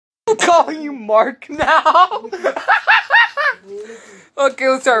calling you Mark now. Okay,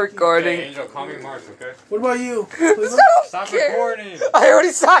 let's start recording. Okay, Angel, call me Mark, okay? What about you? Stop recording. I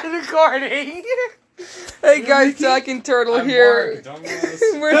already started recording. Hey guys, Zach and Turtle I'm here. Mark,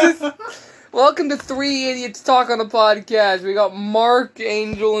 dumbass. We're just welcome to Three Idiots Talk on a Podcast. We got Mark,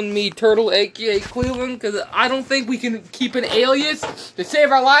 Angel, and me, Turtle, aka Cleveland, because I don't think we can keep an alias to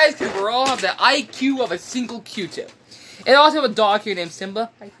save our lives, because we all have the IQ of a single Q-tip. And I also have a dog here named Simba.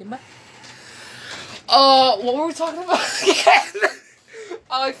 Hi, Simba. What were we talking about again?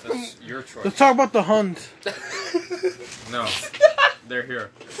 That's your choice. Let's talk about the Huns. No, they're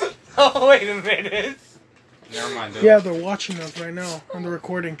here. Oh, wait a minute. Never mind, dude. Yeah, they're watching us right now on the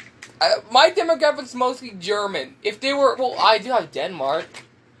recording. My demographic's mostly German. If they were, well, I do have Denmark.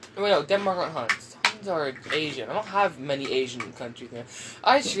 Wait, no, Denmark aren't Huns. Huns are Asian. I don't have many Asian countries there.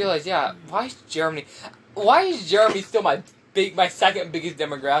 I just realized, yeah, why is Germany still my second biggest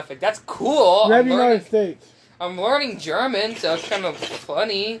demographic? That's cool. We have the United States. I'm learning German, so it's kind of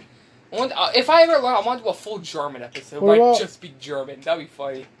funny. If I ever learn, I want to do a full German episode where I just speak German. That'd be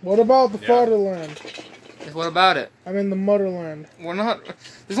funny. What about the fatherland? What about it? I mean the motherland. We're not.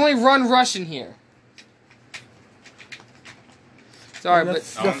 There's only one Russian here. Sorry,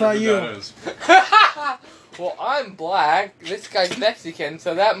 That's I wonder not who you. that is. but well, I'm black. This guy's Mexican,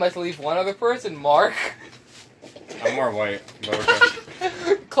 so that must leave one other person. Mark. I'm more white, but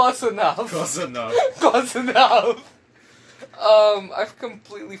okay. Close enough. Close enough. Close enough. I've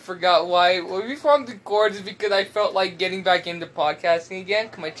completely forgot why. Well, we formed the Gorge is because I felt like getting back into podcasting again.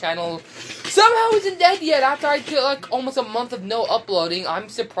 Cause my channel somehow isn't dead yet. After I did like almost a month of no uploading, I'm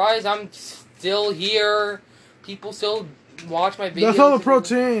surprised I'm still here. People still watch my videos. That's all the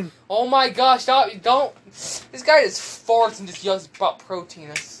protein. Oh my gosh! Stop! Don't. This guy just farts and just yells about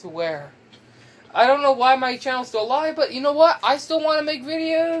protein. I swear. I don't know why my channel's still alive, but you know what? I still want to make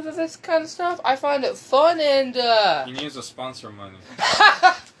videos of this kind of stuff. I find it fun and, He needs a sponsor money.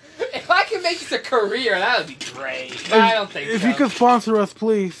 if I can make this a career, that would be great. But I don't think If so. you could sponsor us,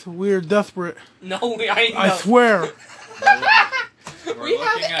 please. We're desperate. No, I know. I swear.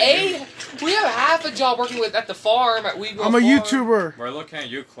 We have half a job working at the farm at Weevil I'm a Farm. YouTuber. We're looking at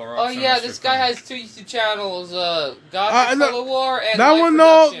you, Clorox. Oh yeah, this guy has two YouTube channels, Gotcha no, Color War and That Life one,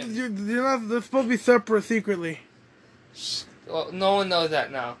 no. Production. You're not. They're supposed to be separate secretly. Well, no one knows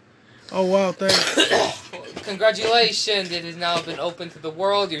that now. Oh wow, thanks. Well, congratulations, it has now been open to the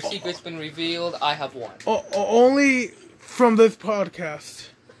world. Your secret's been revealed. I have won. Only from this podcast.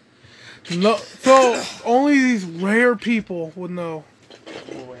 No, so only these rare people would know.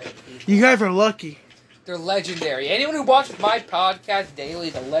 You guys are lucky. They're legendary. Anyone who watches my podcast daily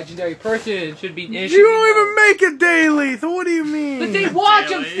is a legendary person. It should be. You don't even make it daily, so what do you mean? But they watch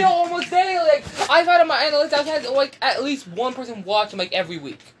them still almost daily. Like, I've had on my analytics, I've had like at least one person watch them like every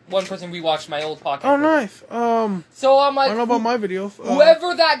week. One person rewatched my old podcast. Oh, nice. So I'm like, I don't know about my videos.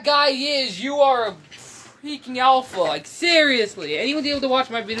 whoever that guy is, you are a freaking alpha. Like seriously, anyone's able to watch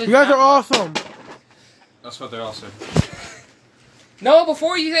my videos. You guys are awesome. That's what they all say. No,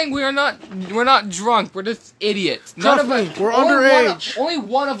 before you think we're not drunk. We're just idiots. Trust me, we're underage. Only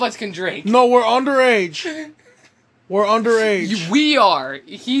one of us can drink. No, we're underage. We're underage. We are.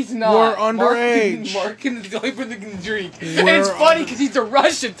 He's not. We're underage. Mark is the only person that can drink. And it's funny because he's a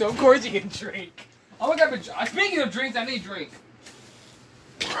Russian, so of course he can drink. Oh my god, but speaking of drinks, I need a drink.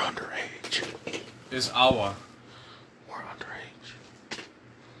 We're underage. It's Awa. We're underage.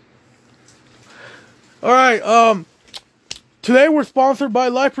 Alright, today we're sponsored by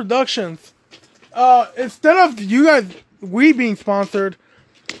Live Productions. Instead of we being sponsored,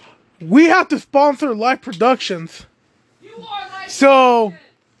 we have to sponsor Live Productions. You are like So,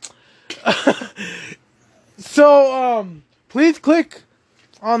 please click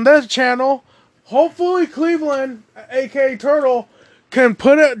on this channel. Hopefully Cleveland, aka Turtle, can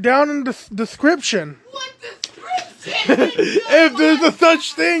put it down in the description. What description? If there's a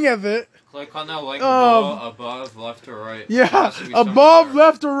such thing as it. Click on that link above, left or right. Yeah, above,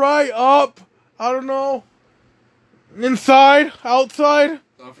 left or right, up, I don't know. Inside, outside,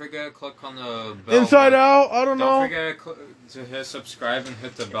 Don't forget to click on the bell inside button. out, I don't know. Don't forget to hit subscribe and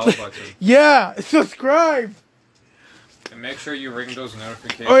hit the bell button. Yeah, subscribe. And make sure you ring those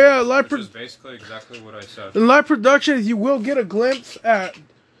notifications. Oh yeah, which is basically exactly what I said. in Live Productions, you will get a glimpse at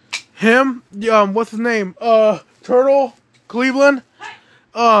him. What's his name? Turtle, Cleveland.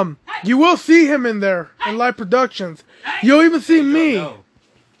 You will see him in there in Live Productions. You'll even see me. No.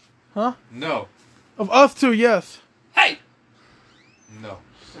 Huh? No. Of us two, yes. Hey! No.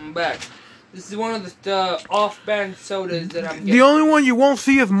 I'm back. This is one of the off-brand sodas that I'm getting. The only one you won't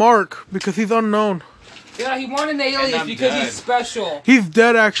see is Mark because he's unknown. Yeah, he wanted an alias I'm because dead. he's special. He's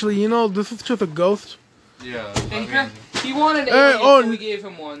dead, actually. You know, this is just a ghost. Yeah. And he wanted an Hey, alias, oh, so we gave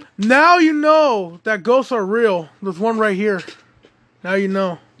him one. Now you know that ghosts are real. There's one right here. Now you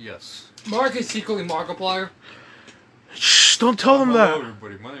know. Yes. Mark is secretly Markiplier. Shh, don't tell them Hello, that.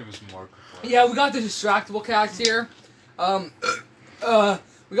 everybody. My name is Mark. Yeah, we got the Distractable cats here.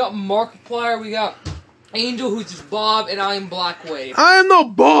 We got Markiplier, we got Angel, who's just Bob, and I am Blackwave. I am no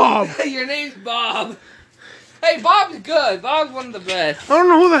Bob. Your name's Bob. Hey, Bob's good. Bob's one of the best. I don't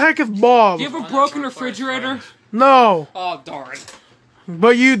know who the heck is Bob. Do you have a broken refrigerator? No, Oh, darn.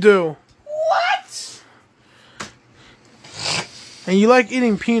 but you do. What? And you like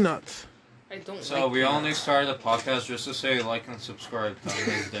eating peanuts. I don't So we only started the podcast just to say like and subscribe. Have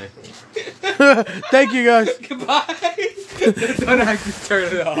a nice day. Thank you, guys. Goodbye. Don't actually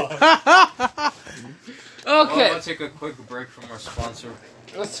turn it off. Well, Okay. let's take a quick break from our sponsor.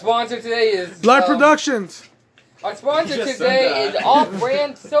 The sponsor today is... Live Productions. Our sponsor You just today said that. is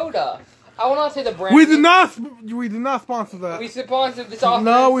Off-Brand Soda. I will not say the brand We name. did not. We did not sponsor that. We sponsored this off-brand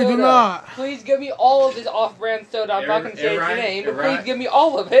No, we soda. do not. Please give me all of this off-brand soda. I'm not going to say its name, but please give me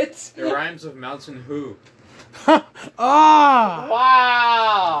all of it. It rhymes with Mountain Who. Ah.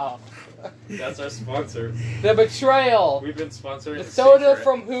 Wow. That's our sponsor. The betrayal. We've been sponsoring The soda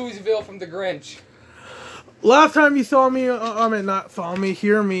from Whoville from The Grinch. Last time you saw me, I mean, not saw me,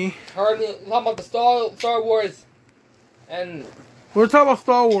 hear me. Heard me talking about the Star Wars, and We were talking about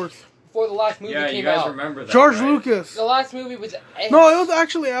Star Wars. before the last movie Yeah, came you guys out. remember that, George right? Lucas. The last movie was... No, it was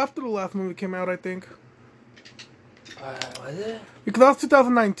actually after the last movie came out, I think. Was it? Because that was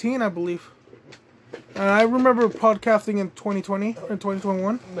 2019, I believe. And I remember podcasting in 2020 and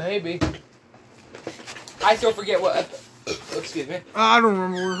 2021. Maybe. I still forget what... Excuse me. I don't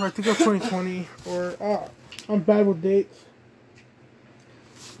remember. I think it was 2020. Or I'm bad with dates.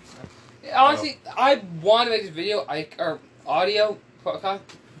 Honestly, I want to make this video, or audio podcast.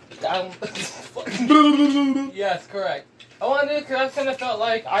 Yes, correct. I want to do it because I kind of felt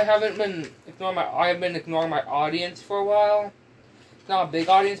like I have been ignoring my audience for a while. It's not a big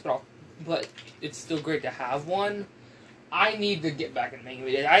audience, but it's still great to have one. I need to get back and making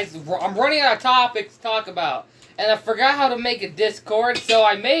videos. I'm running out of topics to talk about. And I forgot how to make a Discord, so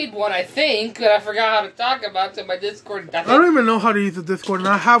I made one, I think, but I forgot how to talk about it, so my Discord... I don't even know how to use a Discord, and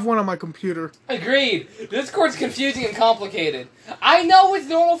I have one on my computer. Agreed. Discord's confusing and complicated. I know it's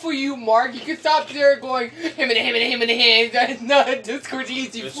normal for you, Mark. You can stop there going, him. No, Discord's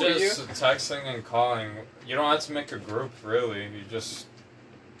easy It's for you. just texting and calling. You don't have to make a group, really. You just...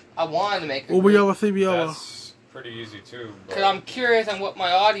 I wanted to make a Obiella CBL. That's pretty easy, too. because I'm curious on what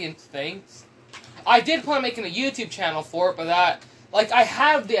my audience thinks. I did plan on making a YouTube channel for it, but that... Like, I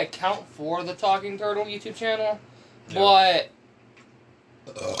have the account for the Talking Turtle YouTube channel, but...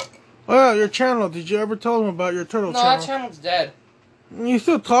 Oh yeah, your channel. Did you ever tell them about your turtle No, that channel? channel's dead. You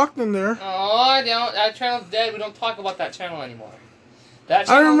still talked in there. No, I don't. That channel's dead. We don't talk about that channel anymore. That I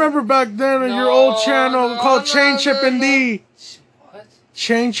channel... remember back then on your old channel called Chain Chip and D. What?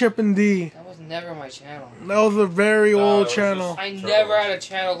 Chain Chip and D. That was never my channel. That was a very No, it old was channel. I Turtles. never had a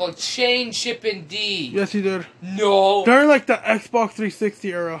channel called Chain Chip and D. Yes, you did. No. During like the Xbox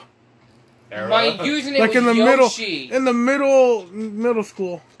 360 era, My username like was in the Yoshi. middle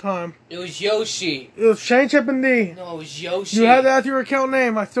school time. It was Yoshi. It was Chain Chip and D. No, it was Yoshi. You had that as your account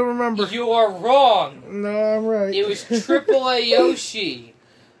name. I still remember. You are wrong. No, I'm right. It was AAA Yoshi.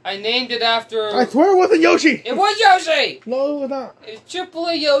 I named it after... I swear it wasn't Yoshi. It was Yoshi! No, it was not. It was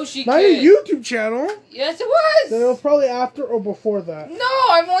AAA Yoshi Not Kid. your YouTube channel. Yes, it Then it was! was probably after or before that. No,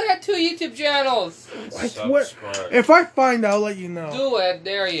 I've only had 2 YouTube channels. I swear. Subscribe. If I find out, I'll let you know. Do it,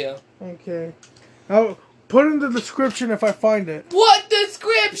 dare you. Okay. I'll put it in the description if I find it. What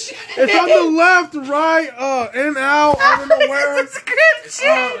description? It's on the left, right, in, out, I don't know where.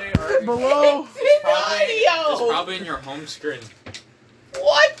 description? Below. It's It's audio. probably in your home screen.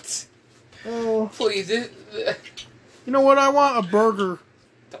 What? Oh, Please, you know what? I want a burger.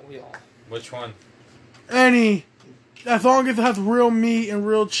 don't we all? Which one? Any. As long as it has real meat and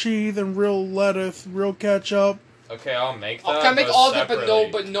real cheese and real lettuce, real ketchup. Okay, I'll make that. Oh, can I make but all that, separately.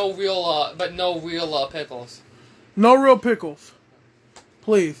 but no real pickles. No real pickles.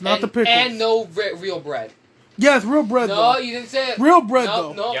 Please, not and, the pickles. And no real bread. Yes, real bread No, though. you didn't say it. Real bread no,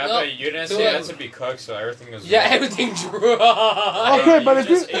 though. No, Yeah, no. but you didn't Do say it. it had to be cooked, so everything is Yeah, raw. everything's dry. Okay, You but if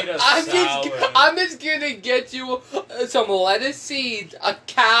just you- ate a I'm salad. just gonna get you some lettuce seeds, a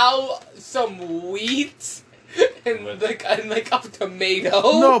cow, some wheat, and With- like a tomato.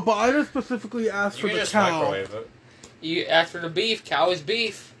 No, but I just specifically asked You for can the just cow. microwave it. You asked for the beef. Cow is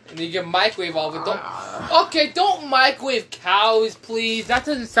beef. And you can microwave all of it. Don't microwave cows, please. That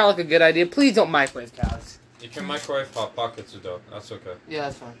doesn't sound like a good idea. Please don't microwave cows. You can microwave Hot Pockets though. That's okay. Yeah,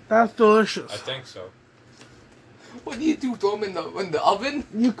 that's fine. That's delicious. I think so. What do you do? Throw them in the oven?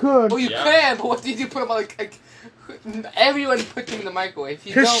 You could. Oh, you Yeah. can, but what do you do? Put them on like everyone puts them in the microwave.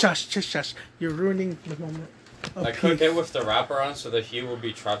 You don't. Shush, shush, shush. You're ruining the moment. I cook it with the wrapper on so the heat will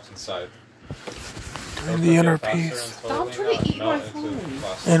be trapped inside. Doing the inner peace. Stop trying to eat my phone.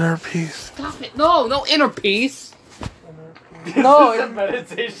 Inner peace. Stop it! No inner peace. No, It's a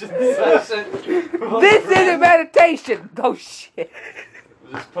meditation session. this isn't meditation. Oh shit.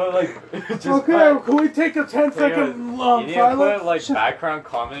 Just put like. Just Okay, can we take a 10 put, second you need to silence? put like background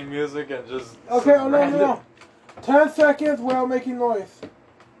calming music and just. Okay, some no. random- 10 seconds without making noise.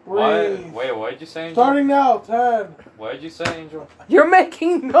 Breathe. Wait, what did you say, Angel? Starting now, 10. What did you say, Angel? You're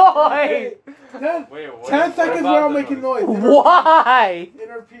making noise. 10, Wait, what? 10 seconds about without the making noise? noise. Why?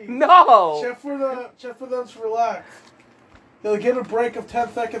 Inner peace. No. Check for them to relax. They'll get a break of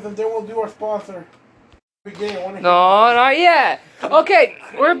 10 seconds and then we'll do our sponsor. Begin. No, not yet. Okay,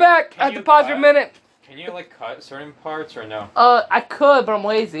 we're back Can at you the positive cut? minute. Can you like cut certain parts or no? I could, but I'm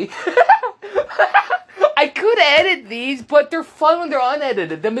lazy. I could edit these, but they're fun when they're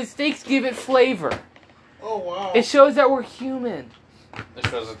unedited. The mistakes give it flavor. Oh, wow. It shows that we're human. It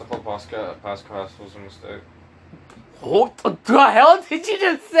shows that the whole podcast was a mistake. What the hell did you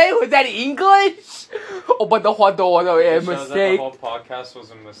just say? Was that English? Oh, but the whole It shows that mistake. the whole podcast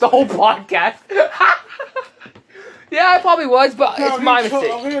was a mistake. The whole podcast. Yeah, it probably was, but Now, it's my I'm mistake.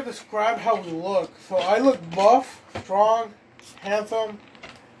 going to describe how we look. So I look buff, strong, handsome.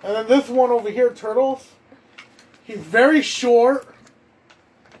 And then this one over here, Turtles. He's very short.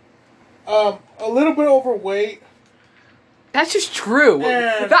 A little bit overweight. That's just true.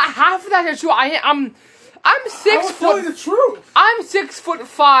 And- That half of that is true. I'm I 6 was telling foot. the truth. I'm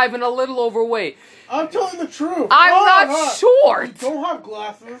 6'5" and a little overweight. I'm telling the truth. I'm Oh, not huh. short. You don't have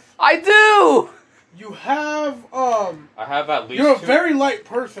glasses. I do. You have, I have at least. you're a two- very light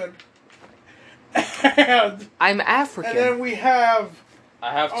person. And I'm African. then we have,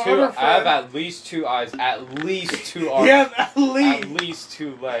 I have our two. other I have friend- at least 2 eyes. At least 2 arms. he has At least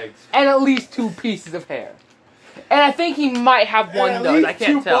 2 legs. And at least 2 pieces of hair. And I think he might have one at nose. least I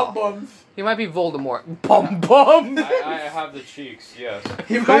can't two tell. bum-bums. He might be Voldemort. Bum bum. I have the cheeks. Yes.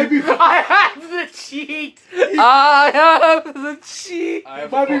 He might be, I have the cheeks. I have the cheeks. I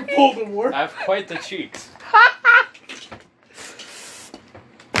have, might be Voldemort. I have quite the cheeks.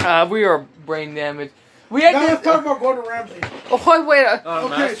 We are brain damaged. We had Now let's to. talk about Gordon Ramsay. Oh wait.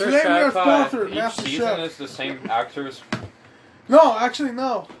 Okay, today we are sponsored, Each Master season Chef. is the same actors. No, actually,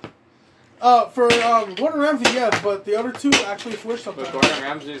 no. For Gordon Ramsay, yes, but the other two actually switched But sometimes. Gordon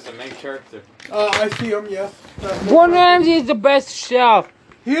Ramsay is the main character. I see him, yes. Gordon Ramsay is the best chef.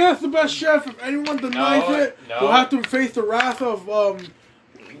 He is the best chef. If anyone denies it, no. will have to face the wrath of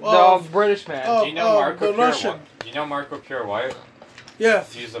The British man. Oh. Do you know Marco the Pure Russian. White? You know Marco Pure White?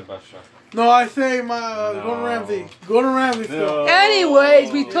 yes. He's the best chef. No, I say my No. Gordon Ramsay. Gordon Ramsay still.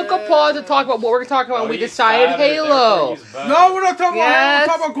 Anyways, we took a pause to talk about what we're talking about. And we decided Halo. No, we're not talking Yes.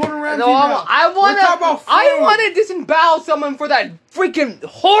 about Halo. We're talking about Gordon Ramsay No, now. I We're talking about want food. to disembowel someone for that freaking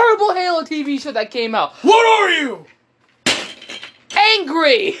horrible Halo TV show that came out. What are you?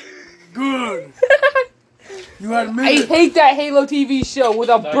 Angry. Good. You admit I it. hate that Halo TV show with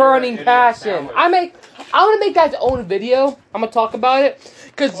a you're burning an idiot passion. sandwich. I'm gonna make that own video. I'm gonna talk about it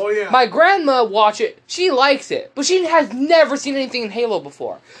because Oh, yeah. my grandma watch it. She likes it, but she has never seen anything in Halo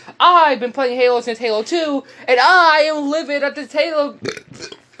before. I've been playing Halo since Halo 2, and I am livid at this Halo.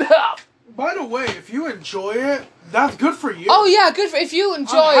 By the way, if you enjoy it, that's good for you. Oh yeah, good for if you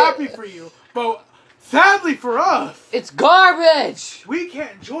enjoy I'm happy it. for you. But sadly for us, It's garbage. we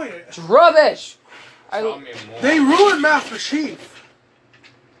can't enjoy it. It's rubbish. Tell me more. They ruined Master Chief.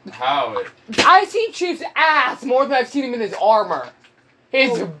 How? I've seen Chief's ass more than I've seen him in his armor.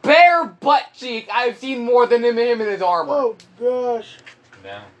 His Oh. bare butt cheek, I've seen more than him in his armor. Oh gosh.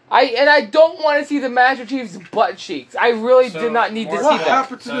 No. I don't want to see the Master Chief's butt cheeks. I really did not need to more see What that.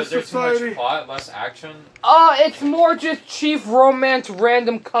 happened to So this is there too society? much plot, less action? It's more just Chief Romance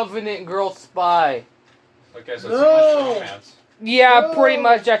Random Covenant Girl Spy. Okay, so No. too much romance. Yeah, No. pretty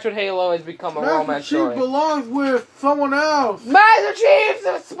much that's what Halo has become, a Master romance Chief story. belongs with someone else. Master Chief's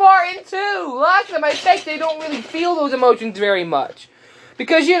a Spartan too! Last time I checked, they don't really feel those emotions very much.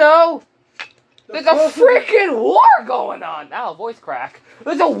 Because, you know, there's a freaking war going on! Ow, voice crack.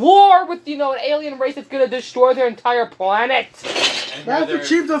 There's a war with, you know, an alien race that's gonna destroy their entire planet. And Master they're-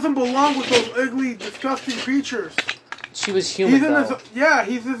 Chief doesn't belong with those ugly, disgusting creatures. She was human, He's in though.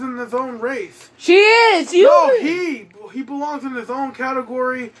 he's in his own race. She is! You! No, he belongs in his own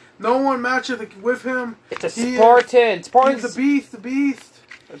category. No one matches with him. It's a He Spartan. He's Spartan's the beast. The beast.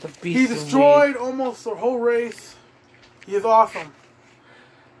 the beast. He destroyed almost the whole race. He is awesome.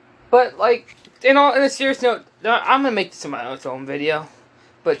 But like, in a serious note, I'm gonna make this my own video.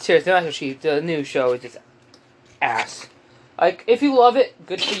 But seriously, not cheap. The new show is just ass. Like, if you love it,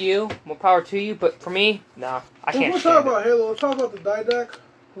 good for you. More power to you. But for me, nah, I can't. Let's talk about Halo. Let's talk about the Didac.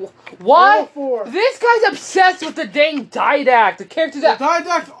 What? Halo 4. This guy's obsessed with the dang Didac. The character The that.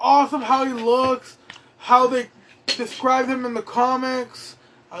 Didac's awesome. How he looks. How they describe him in the comics.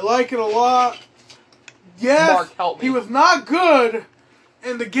 I like it a lot. Yes, Mark, help me. he was not good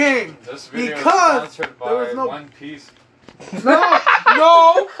in the game. This video Because is sponsored by there was no- One Piece.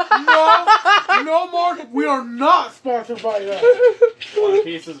 No, Mark. We are not sponsored by that. One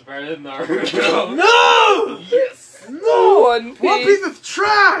Piece is better than Naruto. No! Yes. No! One Piece. One Piece is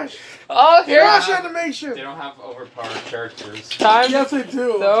trash! Oh, here. Trash They animation! don't have overpowered characters. Time to Yes, they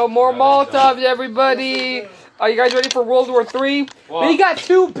do. throw more No, they Molotovs, everybody. Yes, they do. Are you guys ready for World War III? Well, We got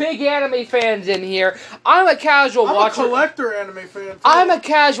two big anime fans in here. I'm a casual I'm a watcher. collector anime fan. Too. I'm a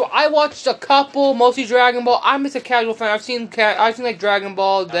casual. I watched a couple, mostly Dragon Ball. I'm just a casual fan. I've seen like Dragon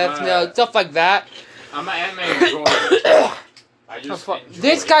Ball, Death Note, stuff like that. I'm an anime enjoyer. I just enjoy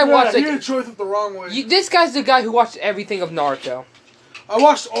This it. guy Yeah, watched he like made a choice it the wrong way. this guy's the guy who watched everything of Naruto. I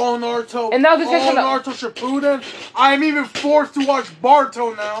watched all Naruto. And now this guy's all gonna- Naruto Shippuden. I'm even forced to watch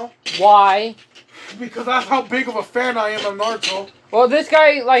Boruto now Why? because that's how big of a fan I am of Naruto. Well, this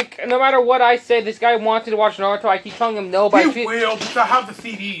guy, like, no matter what I say, this guy wanted to watch Naruto. I keep telling him no, but He will because I have the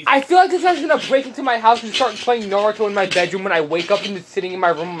CDs. I feel like this guy's gonna break into my house and start playing Naruto in my bedroom when I wake up and just sitting in my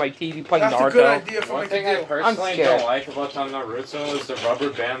room on my TV playing That's Naruto. a good idea for One me thing to I do. personally scared. don't like about the Naruto is the rubber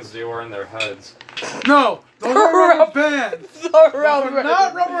bands they wear in their heads. No, those are rubber bands. The Those rubber- are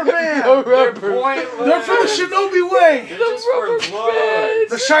not rubber bands. The They're rubber- pointless. They're from the Shinobi way. They're The just for rubber blood.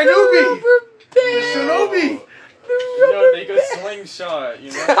 bands. The Shinobi. rubber bands. Shinobi. You know, they go slingshot,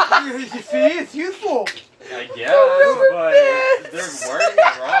 you know? You see, it's useful. I guess, rubber but bands. they're wearing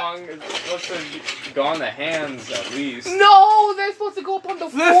it wrong. It's supposed to go on the hands at least. No, they're supposed to go up on the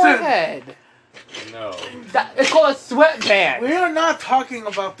Listen. forehead. No. It's called a sweatband. We are not talking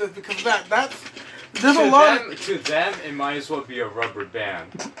about this because that's there's To a lot them, to them, it might as well be a rubber band.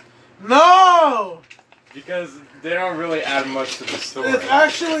 of no. Because they don't really add much to the story. It's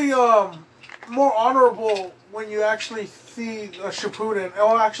actually more honorable when you actually see Shippuden,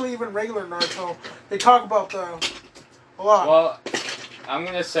 or actually even regular Naruto. They talk about the a lot. Well, I'm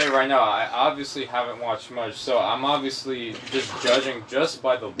gonna say right now, I obviously haven't watched much, so I'm obviously just judging just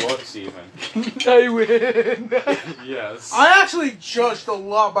by the looks even. I win. Yes. I actually judged a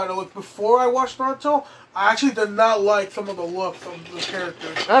lot by the look before I watched Naruto. I actually did not like some of the looks of the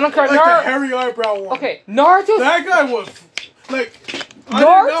characters. I don't care. Like the hairy eyebrow one. Okay, Naruto. That guy was like. I did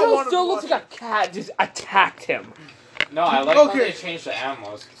not Naruto want to still looks watch like a cat just attacked him. No, I like when Okay. they change the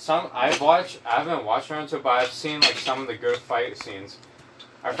animals. I haven't watched Naruto, but I've seen like some of the good fight scenes.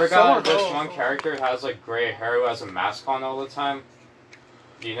 I forgot Some are this cool. one character has like gray hair who has a mask on all the time.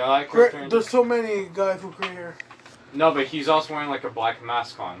 Do you know that Great, character? there's so many guys with gray hair. No, but he's also wearing like a black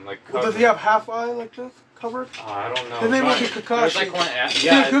mask on, like covered. Does he have half eye like this covered? I don't know. His name but must be there's, Kakashi. like one. Yeah, he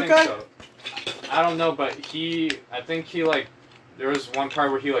I a good think guy? so. I don't know, but I think he like. There was one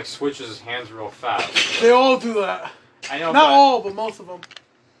part where he like switches his hands real fast. They all do that. I know. Not but, all, but most of them.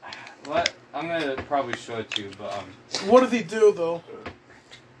 What? I'm gonna probably show it to you, but What does he do though?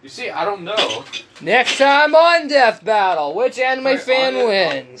 you see, I don't know. Next time on Death Battle, which anime Right, fan on it.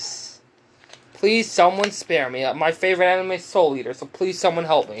 wins? Please, someone spare me. My favorite anime is Soul Eater, so please, someone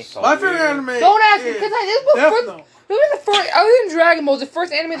help me. My favorite anime. Don't ask me, is because this was Death first, Note. this was the first. Other than Dragon Ball, it was the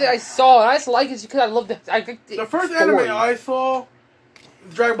first anime that I saw, and I just like it because I love the. The first anime I saw,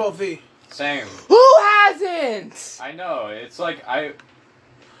 Dragon Ball Z. Same. Who hasn't? I know. It's like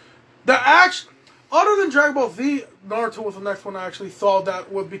The action, other than Dragon Ball Z, Naruto was the next one I actually saw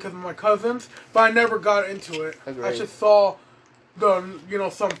that was because of my cousins, but I never got into it. I Agreed. just saw some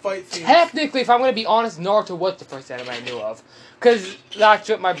fight scenes. Technically, if I'm going to be honest, Naruto was the first anime I knew of. Because that's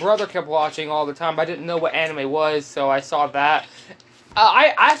what my brother kept watching all the time, but I didn't know what anime was, so I saw that.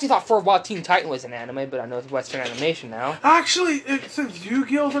 I actually thought for a while Teen Titan was an anime, but I know it's Western animation now. Actually, since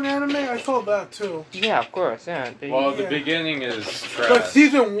Yu-Gi-Oh's an anime, I saw that too. Yeah, of course, yeah. well, the Yeah. beginning is Like trash.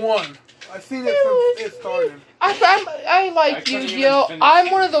 season 1. I've seen it since it started. I like I couldn't Yu-Gi-Oh! even finish I'm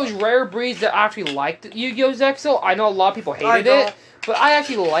one of those rare breeds that actually liked Yu-Gi-Oh! Zexal. I know a lot of people I hated don't. it, but I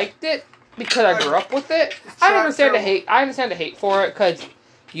actually liked it because I grew up with it. I understand the hate. I understand the hate for it because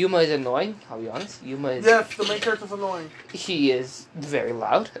Yuma is annoying. I'll be honest. Yuma is. Yes, the main character's annoying. He is very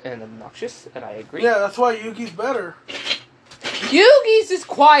loud and obnoxious, and I agree. Yeah, that's why Yugi's better. Yugi's just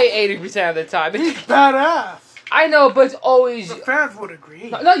quiet 80% of the time. He's badass. I know, but it's always... The fans would agree.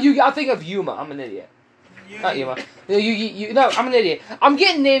 No, Yugi. I'll think of Yuma. I'm an idiot. Not Yuma. No, Yugi. No, I'm an idiot. I'm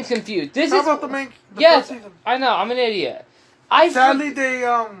getting names confused. This How is... about the main? The Yes, first season? I know. I'm an idiot. Sadly,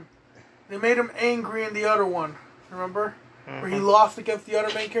 they made him angry in the other one. Remember, where he lost against the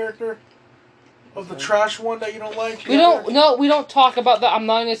other main character of the trash one that you don't like. We don't. No, we don't talk about that. I'm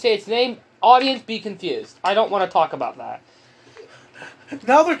not gonna say its name. Audience, be confused. I don't want to talk about that.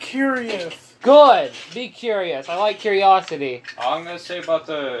 Now they're curious. Good. Be curious. I like curiosity. All I'm gonna say about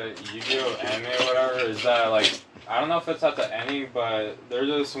the Yu-Gi-Oh anime or whatever is that, like, I don't know if it's at the ending, but there's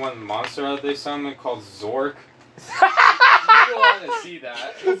this one monster that they summoned called Zork. You want to see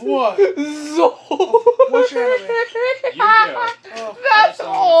that? What? Which anime? Yu-Gi-Oh.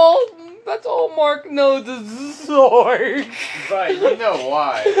 Oh. That's all Mark knows is Zork. But you know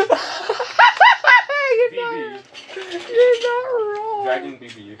why. You're not wrong. Dragon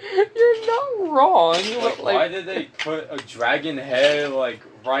BB. You're not wrong. Like, why did they put a dragon head, like,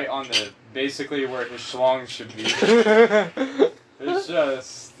 right on the, basically where his schlong should be? It's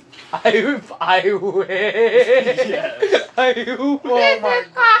just... I wish. Yes. I wish. Oh my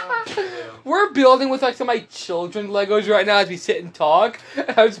god. We're building with like some of my children Legos right now as we sit and talk.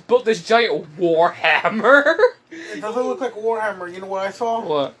 I just built this giant Warhammer. It doesn't look like Warhammer. You know what I saw?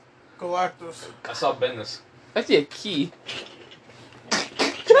 What? Galactus. I saw business. I see a key. May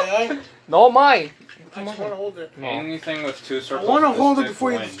I? No, mine. I just want to hold it. No. Anything with two I circles. want to with hold it stick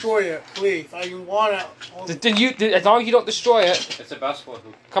before you wins. destroy it, please. I want to hold it. Then as long as you don't destroy it. It's a basketball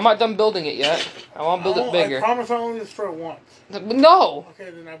hoop. I'm not done building it yet. I want to build it bigger. I promise I'll only destroy it once. No. Okay,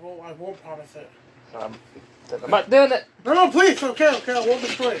 then I won't promise it. I'm not doing it No, please. Okay, I won't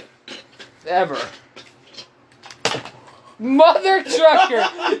destroy it. ever. Mother trucker,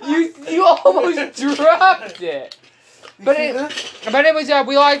 you almost dropped it. But anyways,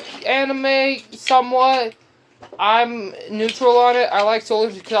 we like anime somewhat. I'm neutral on it. I like Soul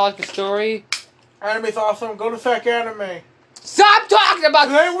because I like the story. Anime's awesome. Go to Sack Anime. Stop talking about.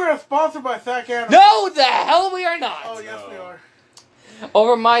 Today we're sponsored by Sack Anime. No, the hell we are not. Oh yes, we are.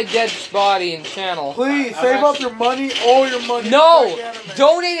 Over my dead body and channel. Please save up your money, all your money. No, for Sack Anime.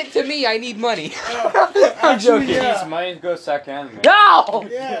 donate it to me. I need money. I'm joking. These money go sack anime. No.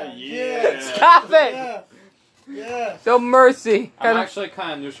 Yeah. Stop it. Yeah. No mercy. I'm actually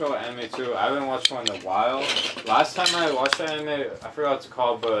kind of neutral with anime too. I haven't watched one in a while. Last time I watched anime, I forgot what it's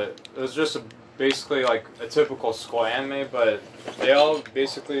called, but it was just basically like a typical school anime, but they all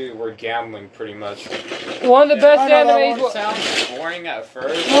basically were gambling pretty much. One of the best I know that animes. It sounds boring at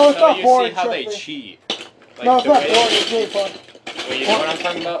first No, it's until not you boring, see how they trust me. cheat. Like No, it's the not way- boring. It's really fun. Well, you know what I'm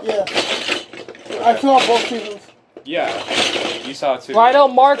talking about? Yeah. I saw both seasons. Yeah. You saw it too. Well, I know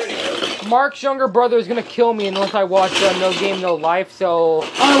Mark's younger brother is gonna kill me unless I watch No Game No Life. So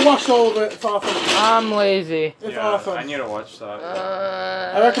I watched all of it. It's awesome. I'm lazy. It's Yeah, awesome. I need to watch that.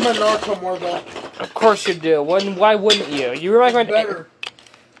 I recommend Naruto more though. Of course you do. Why wouldn't you? You recommend Better.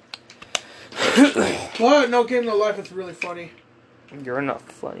 But No Game No Life is really funny. You're not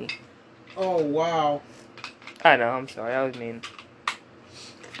funny. Oh wow. I know. I'm sorry. I was mean.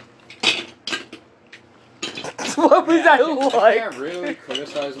 What was I I like? can't really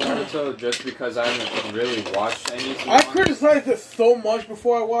criticize Naruto just because I haven't really watched anything. I criticized it so much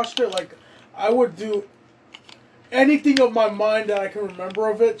before I watched it. Like, I would do anything of my mind that I can remember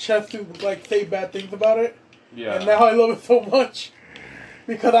of it just to like say bad things about it. Yeah. And now I love it so much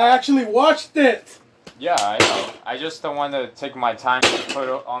because I actually watched it. Yeah, I know. I just don't want to take my time to put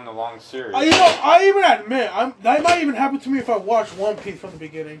it on the long series. You know, I even admit that might even happen to me if I watched One Piece from the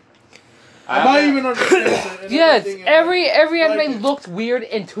beginning. I might even understand it. And Yes, everything and, every like anime it. looks weird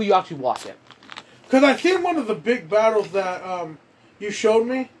until you actually watch it. Because I seen one of the big battles that you showed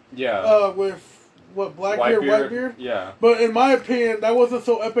me Yeah. with what Blackbeard, Whitebeard. Yeah. But in my opinion, that wasn't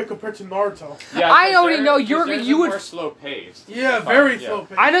so epic compared to Naruto. Yeah. I 'cause already they're- know 'cause you're- theirs you are would- more slow paced. Yeah, very Yeah. slow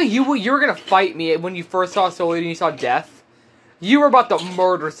paced. I know you were gonna fight me when you first saw Soul Eater and you saw Death. You were about to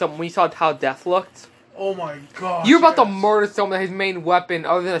murder someone when you saw how Death looked. Oh my god. You were about to murder someone. His main weapon,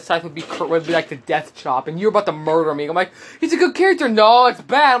 other than a scythe, would be like the death chop, and you were about to murder me. I'm like, he's a good character. No, it's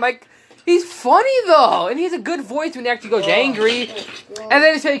bad. I'm like, he's funny though, and he has a good voice when he actually goes angry. And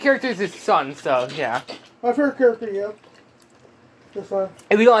then his favorite character is his son. So yeah. My favorite character, yeah. That's fine.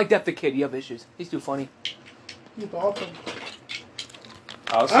 If you don't like Death the Kid, you have issues. He's too funny. He's awesome.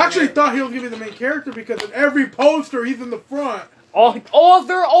 I was I actually thinking- thought he was gonna be the main character because in every poster he's in the front.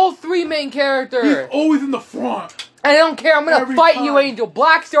 They're all three main He's characters. always in the front. And I don't care. I'm gonna Every fight time. you, Angel.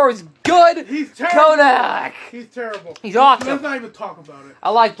 Black Star is good He's terrible. Konak. He's terrible. He's awesome. Let's not even talk about it. I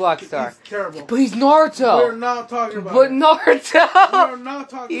like Black Star. He's terrible. But he's We're Naruto. not talking about But it. Naruto. We're not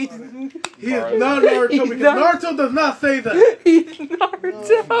talking He's, about it. He is not Naruto He's because not- Naruto does not say that. he's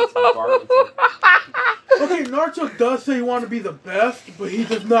Naruto. Okay, Naruto does say he wants to be the best, but he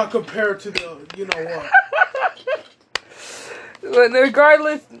does not compare to the, you know what. But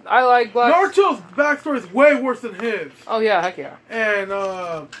regardless, I like Black. Naruto's backstory is way worse than his. Oh yeah, heck yeah. And,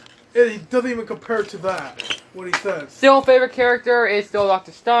 he doesn't even compare to that, what he says. Still, favorite character is still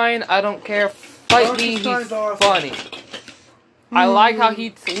Dr. Stein. I don't care. Fight Dr. me. Stein's He's awesome. funny. I like how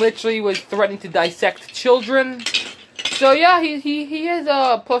he literally was threatening to dissect children. So yeah, he is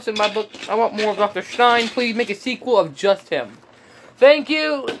a plus in my book. I want more of Dr. Stein. Please make a sequel of just him. Thank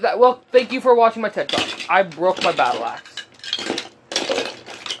you. Thank you for watching my TED Talk. I broke my battle axe.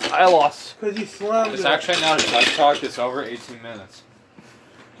 I lost. Because he slammed It's it. actually not a TED Talk. It's over 18 minutes.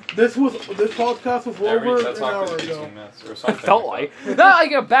 This podcast was Every over TED an Talk hour is 18 ago. minutes or It something. felt like. Not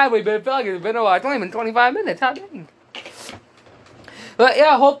like in a bad way, but it felt like it's been it's only been 25 minutes. How dang. But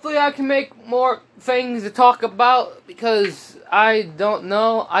yeah, hopefully I can make more things to talk about because I don't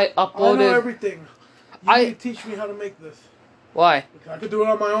know. I I know uploaded. everything. You I- need to teach me how to make this. Why? I could do it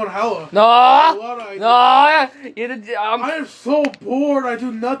on my own. Hella. No! A lot of ideas. No! I am so bored. I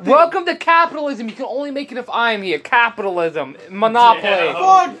do nothing. Welcome to capitalism. You can only make it if I'm here. Capitalism. Monopoly. Yeah.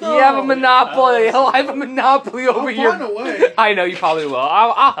 Fuck no. You have a monopoly. I have a monopoly over I'll here. find a way. I know you probably will.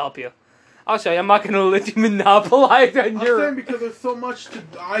 I'll help you. I'll show you. I'm not going to let you monopolize on I'm your... saying because there's so much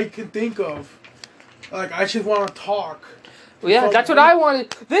I can think of. Like, I just want to talk. Well, yeah, that's what I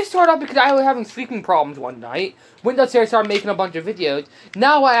wanted. This started off because I was having sleeping problems one night. Went downstairs, started making a bunch of videos.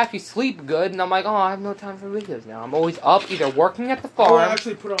 Now I actually sleep good, and I'm like, oh, I have no time for videos now. I'm always up, either working at the I would farm.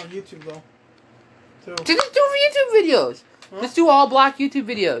 actually put it on YouTube, though. Too. Just do YouTube videos. Huh? Just do all black YouTube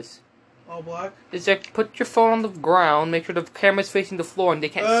videos. All black? Just like put your phone on the ground, make sure the camera's facing the floor, and they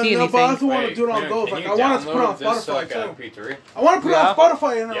can't see No, but I anything. also want to do it on those. Like, I want to put it on Spotify, too. MP3. I want to put it on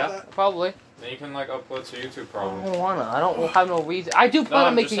Spotify and all Yeah. that. Probably. Then you can like upload to YouTube I probably. don't wanna. I don't have no reason. I do No, plan on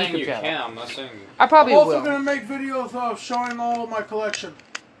I'm just making a saying YouTube you channel. can. I'm not saying. I probably I'm also will. going to make videos of showing all my collection.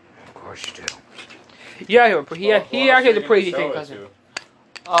 Of course you do. Yeah, he Well, actually else has are a you gonna crazy show thing, it cousin.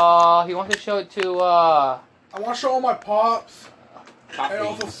 to? He wants to show it to, I want to show all my pops Pop and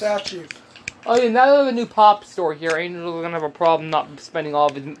also beats. statues. Oh yeah, now that we have a new pop store here, Angel's gonna have a problem not spending all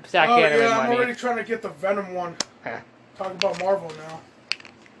of his Sack Oh, anime yeah, I'm money. already trying to get the Venom one. Huh. Talk about Marvel now.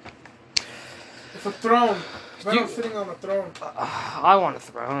 It's a throne. Venom's You- sitting on a throne. I want a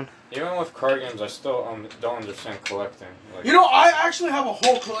throne. Even with card games, I still don't understand collecting. Like, You know, I actually have a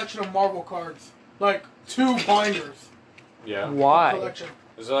whole collection of Marvel cards. Like, 2 binders. yeah. Why? Collection.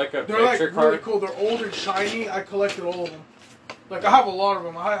 Is it like a They're like picture really card? cool. They're old and shiny. I collected all of them. Like, I have a lot of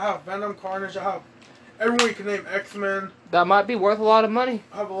them. I have Venom, Carnage. I have everyone you can name. X-Men. That might be worth a lot of money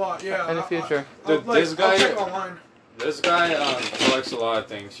I have a lot. Yeah. in the future. Dude, this I'll guy- check online. This guy collects a lot of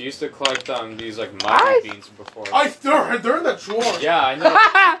things. He used to collect these like I- mighty beans before. They're in the drawer. Yeah, I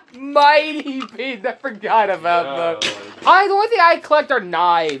know. Mighty Beans, I forgot about Yeah, that. like, The only thing I collect are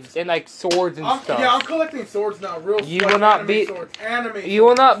knives and like swords and stuff. Yeah, I'm collecting swords now. Real You like, will not anime beat- swords. Anime. You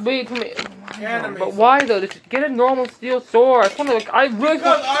will not beat me. Anime But why though? Just get a normal steel sword. I just wanna, I really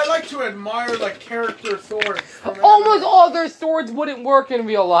Because I like to admire like character swords. from almost anime. all their swords wouldn't work in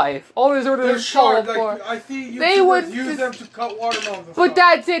real life. All their swords They're would fall short. apart. Like I see They YouTubers would use just- them to cut watermelons. And But stuff.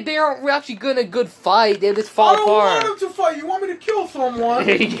 that's it. They aren't actually good in a good fight. They just I fall don't want apart. them to fight. You want me to kill someone?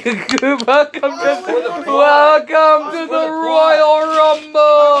 Welcome I to only wanna- welcome to For the the Royal I just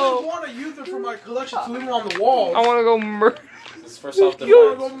Rumble. want to use it for my collection to leave them on the wall. I want to go murder. it's for self-defense. You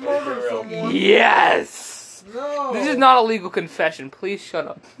wanna go let's murder be real. someone? Yes. No. This is not a legal confession. Please shut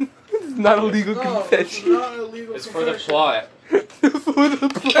up. This is not a legal No, this is confession. not a legal It's for the confession. plot. For the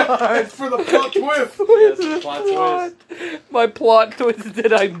plot. It's for the plot twist. Yes, For the plot plot. My plot twist is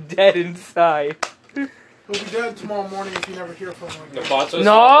that I'm dead inside. He'll be dead tomorrow morning if you never hear from him The again. plot twist.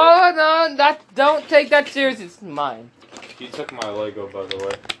 No, don't take that serious. It's mine. He took my Lego, by the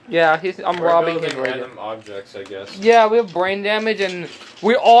way. Yeah, I'm We're robbing building his Lego. random objects, I guess. Yeah, we have brain damage, and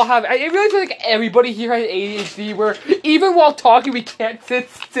we all have. I really feel like everybody here has ADHD, where even while talking, we can't sit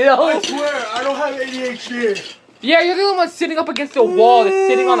still. I swear, I don't have ADHD. Yeah, you're the only one sitting up against a wall that's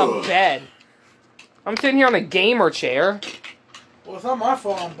sitting on a bed. I'm sitting here on a gamer chair. Well, it's not my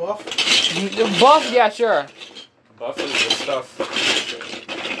fault I'm buff. Buff, yeah, sure. Buff is the stuff.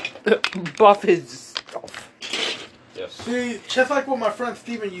 Buff is stuff. Yes. See, just like what my friend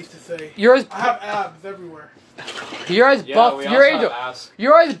Steven used to say. You're as I have abs everywhere. Yeah, buff. we You're also as, have ass.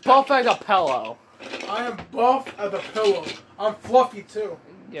 you're as buff as a pillow. I am buff as a pillow. I'm fluffy too.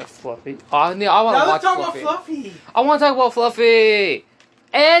 Yeah, Fluffy. Oh, yeah, I want Now to watch let's talk Fluffy. about Fluffy. I want to talk about Fluffy.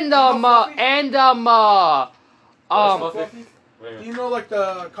 And Fluffy? What's Fluffy? Wait a Do minute. you know like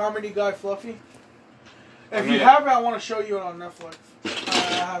the comedy guy Fluffy? If I you mean- have it, I want to show you it on Netflix.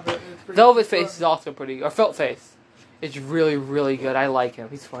 I have it. It's pretty Velvet it's Face is fun. also pretty good. Or Felt Face. It's really, really good. I like him.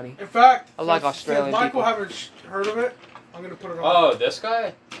 He's funny. In fact, I like since Australian Michael people. haven't heard of it. I'm gonna put it on. Oh, this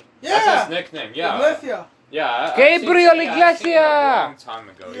guy? yeah. That's his nickname. Yeah. Iglesias. Yeah. Gabriel I've seen it Iglesias! a long time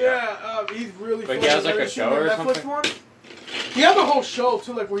ago. Yeah, he's really But funny. he has, like, Have a you seen show the or Netflix something? one? He has a whole show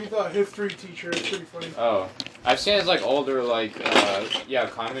too, like where he's a history teacher. It's pretty funny. Oh, I've seen his like older like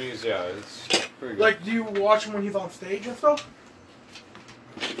comedies. Yeah, it's pretty good. Like, do you watch him when he's on stage and stuff?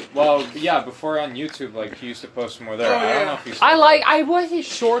 Well, yeah, before on YouTube, like he used to post more there. Oh, I don't yeah. know if he's. I wasn't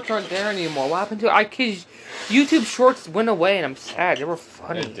shorts aren't there anymore. What happened to it? Cause YouTube shorts went away and I'm sad. They were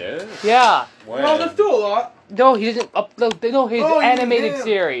funny. It did. Yeah. When? Well, there's still a lot. No, he doesn't upload. No, his Oh, you animated did.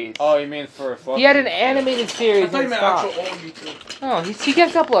 series. Oh, you mean for Fluffy? He had an animated I series thought you and meant stopped. actual old YouTube. Oh, he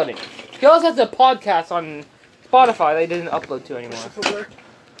kept uploading. He also has a podcast on Spotify that he doesn't upload to anymore. It's over there.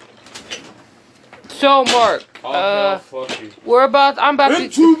 So, Mark, All hail Fluffy. I'm about to...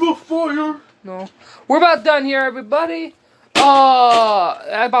 Into the fire. No. We're about done here, everybody.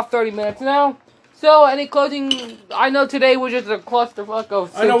 About 30 minutes now. So, any closing... I know today was just a clusterfuck of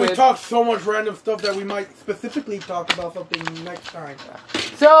stupid... I know we talked so much random stuff that we might specifically talk about something next time.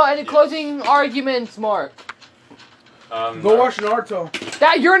 So, any closing arguments, Mark? Go watch Naruto.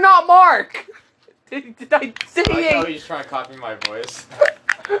 That you're not Mark! Did I say I thought it? he was trying to copy my voice.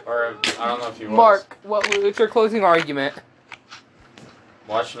 Or I don't know if he was. Mark, what's your closing argument?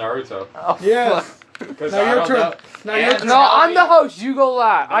 Watch Naruto. Oh, Yes. fuck. Because Now I your don't turn. know. Now your And turn. No, tell I'm me- the host. You go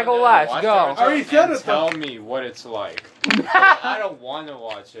last. I go No, last. watch Go. Naruto I already said and it, Tell though. me what it's like. I don't want to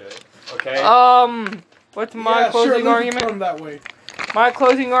watch it. Okay. What's my Yeah, closing sure, let's argument? turn that way. My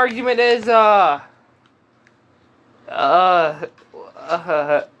closing argument is,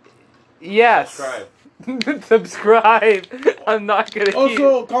 yes. Subscribe. Subscribe. I'm not gonna keep...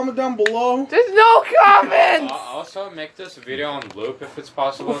 Also, comment down below. There's no comments! Also, make this video on loop if it's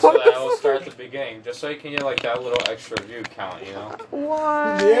possible, so that it'll start at the beginning, just so you can get like that little extra view count, you know?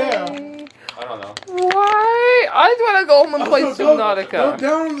 Why? Yeah. I don't know. Why? I just want to go home and play Also, go Subnautica.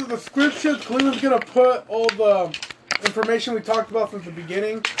 down in the description. Cleveland's gonna put all the information we talked about from the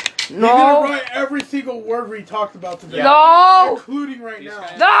beginning. He's No. gonna write every single word we talked about today. Yeah. No! Including right He's now.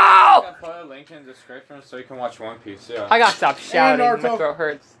 gonna- No! he's gonna put a link in the description so you can watch One Piece, yeah. I gotta stop shouting. My Naruto. throat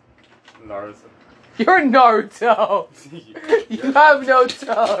hurts. Naruto. You're Naruto. You have no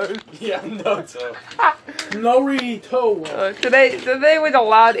toes. Yeah, Naruto. Norito. Today was a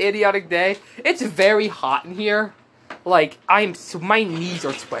loud, idiotic day. It's very hot in here. Like my knees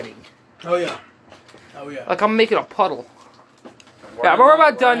are sweating. Oh yeah. Oh yeah. Like I'm making a puddle. Yeah, but we're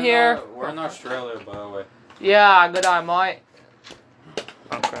about done here. We're in Australia, by the way. Yeah, good eye, mate.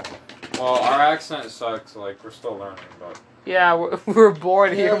 Okay. Well, our accent sucks, like, we're still learning, but... Yeah, we're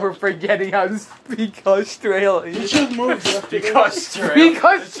bored here. Yeah. We're forgetting how to speak Australian. You should move yesterday. Speak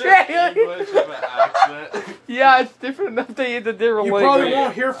Australian. English with an accent. Yeah, it's different enough to use a different You language. probably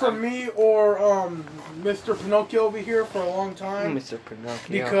won't hear from me or Mr. Pinocchio over here for a long time Mr.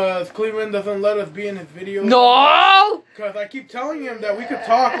 Pinocchio. because Cleveland doesn't let us be in his videos. No! Because I keep telling him that we could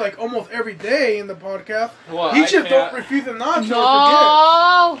talk like almost every day in the podcast. Well, He I just can't- don't refuse it not to or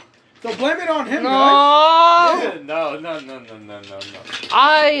No! forget. So blame it on him, guys. No! No.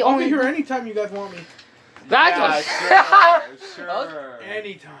 I I'll only be here anytime you guys want me. That's Yeah, sure.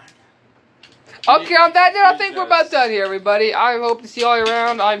 Anytime. Okay, on that note, I think we're about done here, everybody. I hope to see you all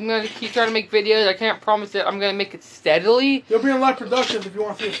around. I'm gonna keep trying to make videos. I can't promise it. I'm gonna make it steadily. You'll be in live productions if you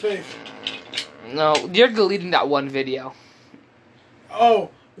want to see his face. No, you're deleting that one video.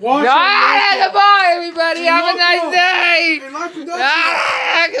 Oh, watch Ah, it. goodbye, everybody. Have a nice Pinocchio. day. In live production.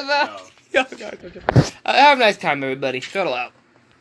 Ah, goodbye. No. Have a nice time, everybody. Shuttle out.